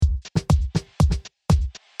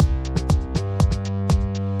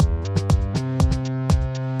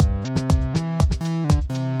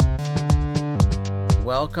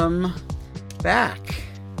welcome back.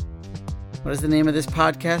 What is the name of this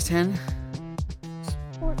podcast, Hen?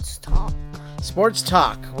 Sports Talk. Sports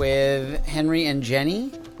Talk with Henry and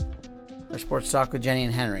Jenny? Or Sports Talk with Jenny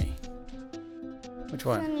and Henry? Which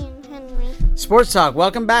one? Jenny and Henry. Sports Talk.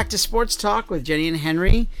 Welcome back to Sports Talk with Jenny and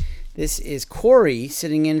Henry. This is Corey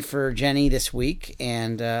sitting in for Jenny this week.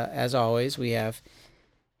 And as always, we have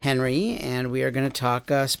Henry, and we are going to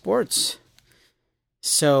talk sports.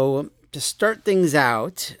 So, to start things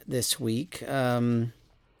out this week, Henry's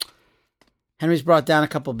brought down a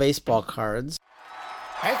couple baseball cards.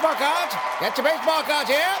 Baseball cards? Get your baseball cards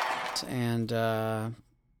here. And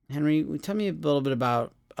Henry, tell me a little bit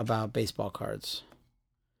about baseball cards.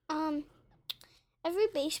 Every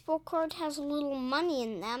baseball card has a little money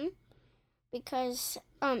in them because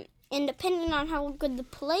and depending on how good the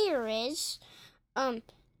player is,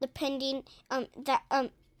 depending on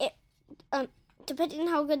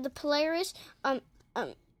how good the player is,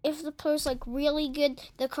 if the player's like really good,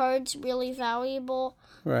 the card's really valuable.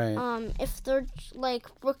 Right. If they're like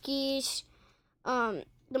rookies, they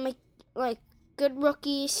make like good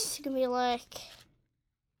rookies can be like,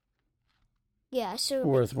 yeah, so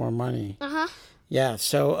worth more money. Uh-huh. Yeah,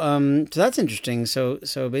 so that's interesting. So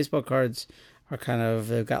baseball cards are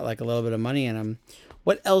they've got like a little bit of money in them.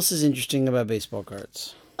 What else is interesting about baseball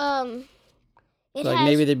cards?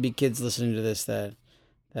 Maybe there'd be kids listening to this that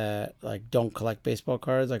like don't collect baseball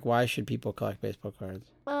cards. Like, why should people collect baseball cards?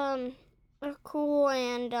 They're cool,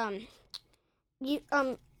 and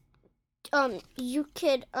you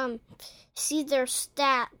could see their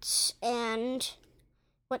stats and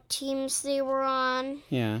what teams they were on.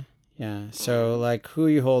 Yeah. So, like, who are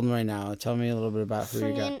you holding right now? Tell me a little bit about who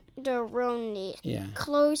you got. Fernando Roney. Yeah.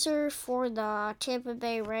 Closer for the Tampa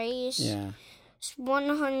Bay Rays. Yeah.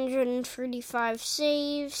 135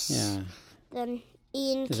 saves. Yeah. Then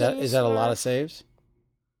Ian Kinsler. Is that a lot of saves?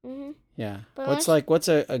 Mm-hmm. Yeah. But What's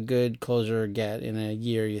a good closer get in a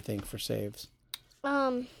year, you think, for saves?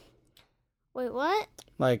 Wait, what?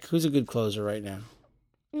 Like, who's a good closer right now?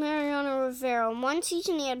 Mariano Rivera. One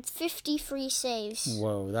season he had 53 saves.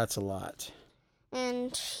 Whoa, that's a lot.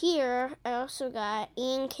 And here I also got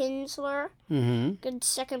Ian Kinsler, good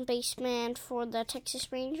second baseman for the Texas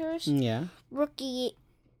Rangers. Yeah. Rookie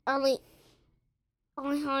Alejandro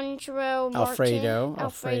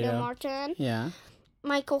Martin. Yeah.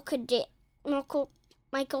 Michael Kadire.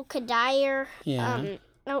 Yeah.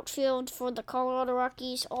 Outfield for the Colorado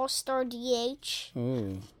Rockies. All-Star DH.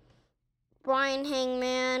 Ooh. Brian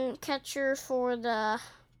Hangman, catcher for the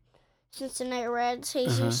Cincinnati Reds.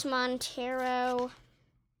 Jesus Montero,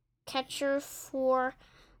 catcher for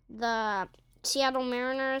the Seattle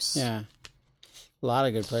Mariners. Yeah. A lot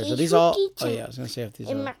of good players. Are these all... Oh, yeah, I was going to say if these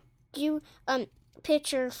are...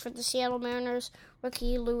 Pitcher for the Seattle Mariners,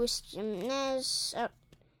 rookie Luis Jimenez.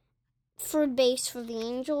 Third base for the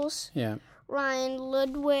Angels. Yeah. Ryan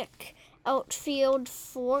Ludwig, outfield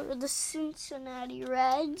for the Cincinnati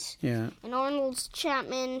Reds. Yeah. And Arnold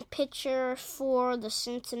Chapman, pitcher for the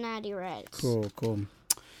Cincinnati Reds. Cool.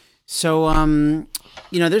 So,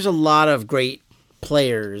 there's a lot of great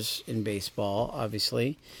players in baseball,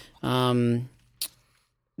 obviously.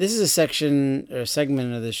 This is a section or a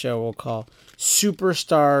segment of the show we'll call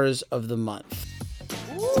Superstars of the Month.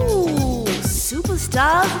 Ooh,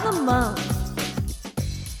 Superstars of the Month.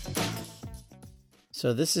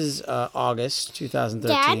 So this is August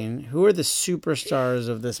 2013. Dad? Who are the superstars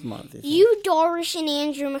of this month? Yu Darvish and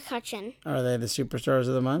Andrew McCutchen. Are they the superstars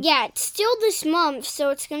of the month? Yeah, it's still this month, so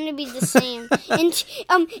it's going to be the same. And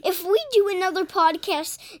if we do another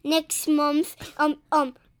podcast next month,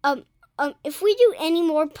 if we do any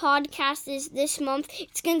more podcasts this month,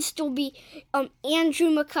 it's going to still be Andrew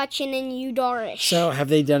McCutchen and Yu Darvish. So have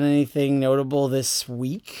they done anything notable this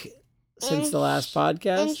week since the last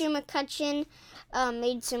podcast? Andrew McCutchen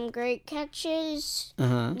made some great catches.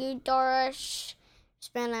 Yu Darvish has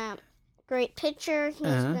been a great pitcher. He's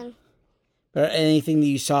been. But anything that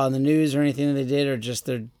you saw in the news or anything that they did, or just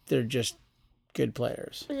they're just good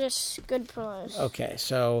players? Just good players. Okay,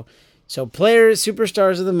 so players,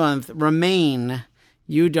 superstars of the month remain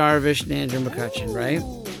Yu Darvish and Andrew McCutchen, right?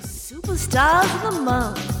 Ooh, Superstars of the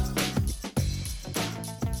Month.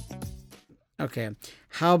 Okay,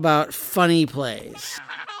 how about funny plays?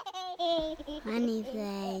 Funny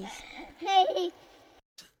plays.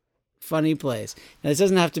 Funny plays. Now, this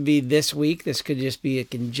doesn't have to be this week. This could just be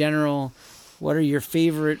in general. What are your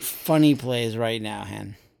favorite funny plays right now,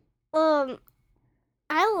 Hen?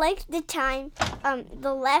 I like the time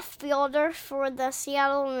the left fielder for the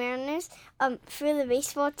Seattle Mariners threw the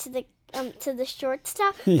baseball to the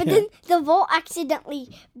shortstop, but then the ball accidentally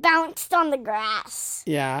bounced on the grass.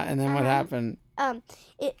 Yeah, and then what happened?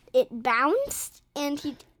 it bounced,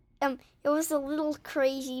 and it was a little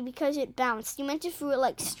crazy because it bounced. You meant to throw it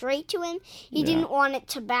like straight to him. He didn't want it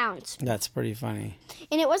to bounce. That's pretty funny.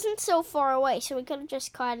 And it wasn't so far away, so we could have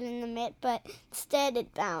just caught it in the mitt, but instead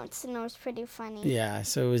it bounced, and it was pretty funny. Yeah,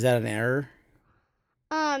 so was that an error?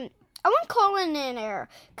 I wouldn't call it an error,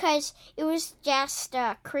 because it was just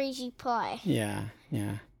a crazy play. Yeah.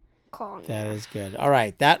 That is good. All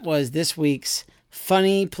right, that was this week's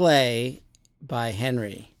funny play by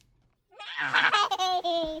Henry.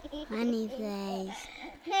 Funny plays.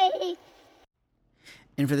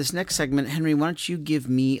 And for this next segment, Henry, why don't you give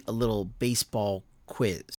me a little baseball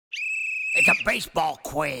quiz? It's a baseball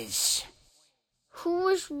quiz. Who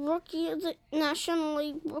was National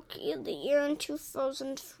League Rookie of the Year in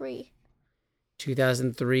 2003?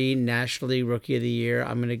 2003 National League Rookie of the Year.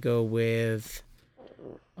 I'm going to go with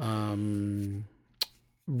Rob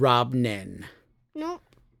Nen. Nope.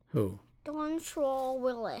 Who? Dontrelle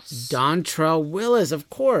Willis. Dontrelle Willis,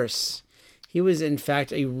 of course. He was, in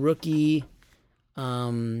fact, a rookie,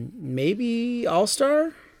 maybe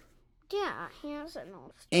all-star? Yeah, he was an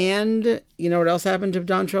all-star. And you know what else happened to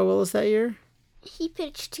Dontrelle Willis that year? He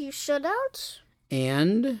pitched 2 shutouts.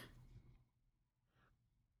 And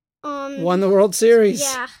won the World Series.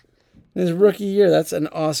 Yeah. His rookie year. That's an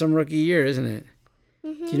awesome rookie year, isn't it?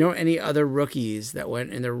 Mm-hmm. Do you know any other rookies that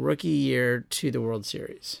went in their rookie year to the World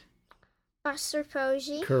Series? Buster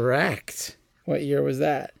Posey. Correct. What year was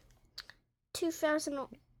that?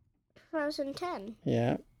 2010.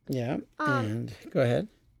 Yeah. And go ahead.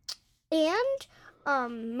 And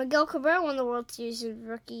Miguel Cabrera won the World Series his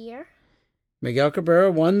rookie year. Miguel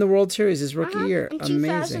Cabrera won the World Series his rookie year. In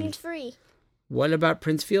Amazing. 2003. What about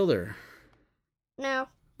Prince Fielder? No,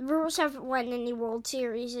 the Brewers haven't won any World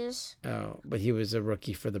Series. Oh, but he was a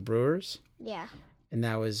rookie for the Brewers? Yeah. And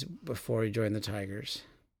that was before he joined the Tigers.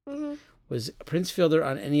 Mm-hmm. Was Prince Fielder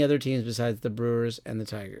on any other teams besides the Brewers and the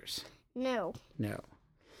Tigers? No.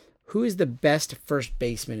 Who is the best first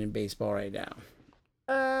baseman in baseball right now?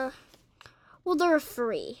 Well, there are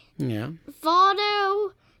 3. Yeah.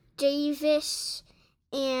 Votto, Davis,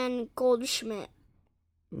 and Goldschmidt.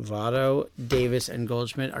 Votto, Davis, and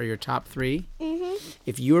Goldschmidt are your top 3? Mm-hmm.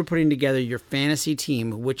 If you were putting together your fantasy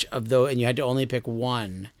team, which of those, and you had to only pick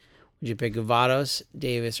one, would you pick Vados,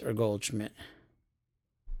 Davis, or Goldschmidt?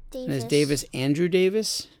 Davis. And is Davis Andrew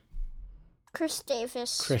Davis? Chris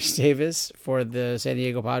Davis. Chris Davis for the San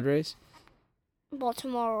Diego Padres?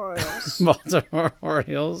 Baltimore Orioles. Baltimore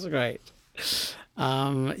Orioles, right.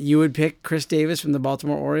 You would pick Chris Davis from the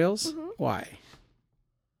Baltimore Orioles? Mm-hmm. Why?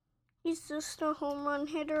 He's just a home run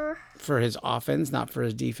hitter. For his offense, not for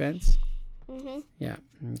his defense? Mm-hmm. Yeah.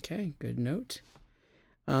 Okay, good note.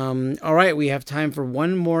 All right, we have time for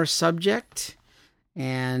one more subject.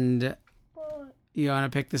 And you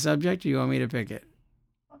want to pick the subject or you want me to pick it?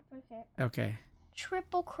 I'll pick it. Okay.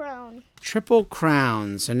 Triple Crown. Triple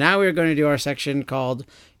Crowns. So now we're going to do our section called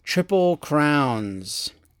Triple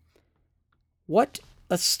Crowns. Let's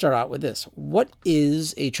start out with this. What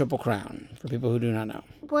is a Triple Crown for people who do not know?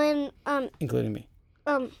 When including me.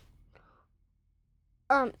 When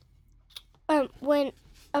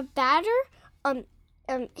a batter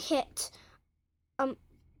hits the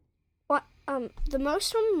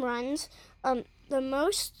most home runs, the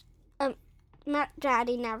most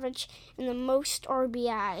batting average, and the most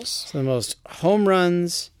RBIs. So the most home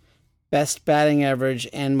runs, best batting average,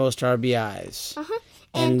 and most RBIs. Uh-huh.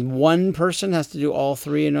 And one person has to do all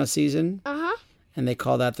 3 in a season? Uh-huh. And they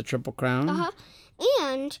call that the Triple Crown? Uh-huh.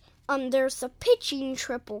 And there's the pitching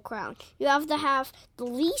Triple Crown. You have to have the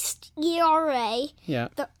least ERA,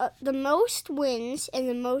 the most wins, and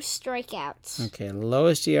the most strikeouts. Okay,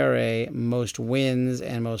 lowest ERA, most wins,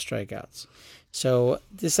 and most strikeouts. So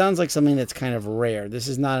this sounds like something that's kind of rare. This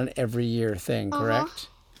is not an every year thing, correct?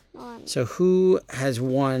 So who has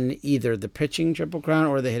won either the pitching Triple Crown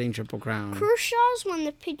or the hitting Triple Crown? Kershaw's won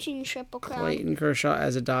the pitching Triple Crown. Clayton Kershaw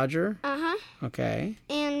as a Dodger? Uh-huh. Okay.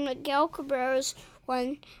 And Miguel Cabrera's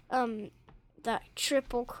won the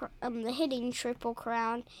hitting Triple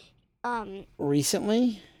Crown.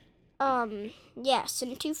 Recently? Yes,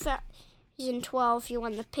 in 2012 he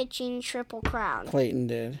won the pitching Triple Crown. Clayton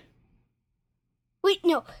did. Wait,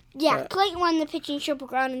 no. Yeah, Clayton won the pitching Triple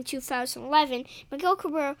Crown in 2011. Miguel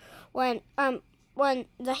Cabrera won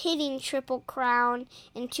the hitting Triple Crown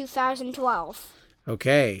in 2012.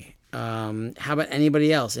 Okay. How about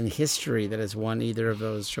anybody else in history that has won either of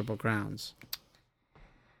those Triple Crowns?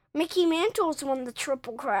 Mickey Mantle's won the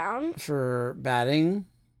Triple Crown. For batting?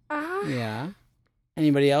 Uh-huh. Yeah.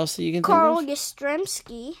 Anybody else that you can Carl think of?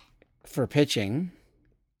 Yastrzemski. For pitching?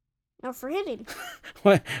 No, for hitting.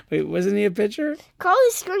 What? Wait, wasn't he a pitcher?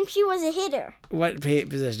 Carlos Grimke was a hitter. What position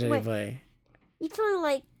did he Wait. play? He played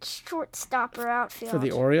like shortstop or outfield. For the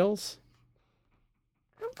Orioles?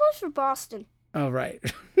 He plays for Boston. Oh, right.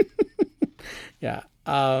 Yeah.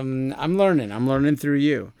 I'm learning through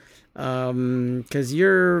you. 'Cause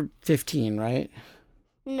you're 15, right?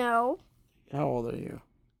 No, How old are you?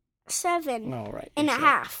 7 Oh, right. and a You're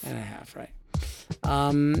half. And a half, right.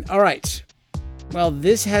 All right. Well,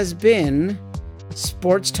 this has been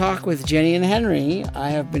Sports Talk with Jenny and Henry. I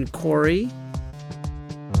have been Corey.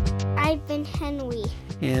 I've been Henry.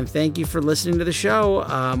 And thank you for listening to the show.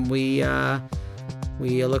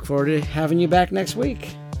 We look forward to having you back next week.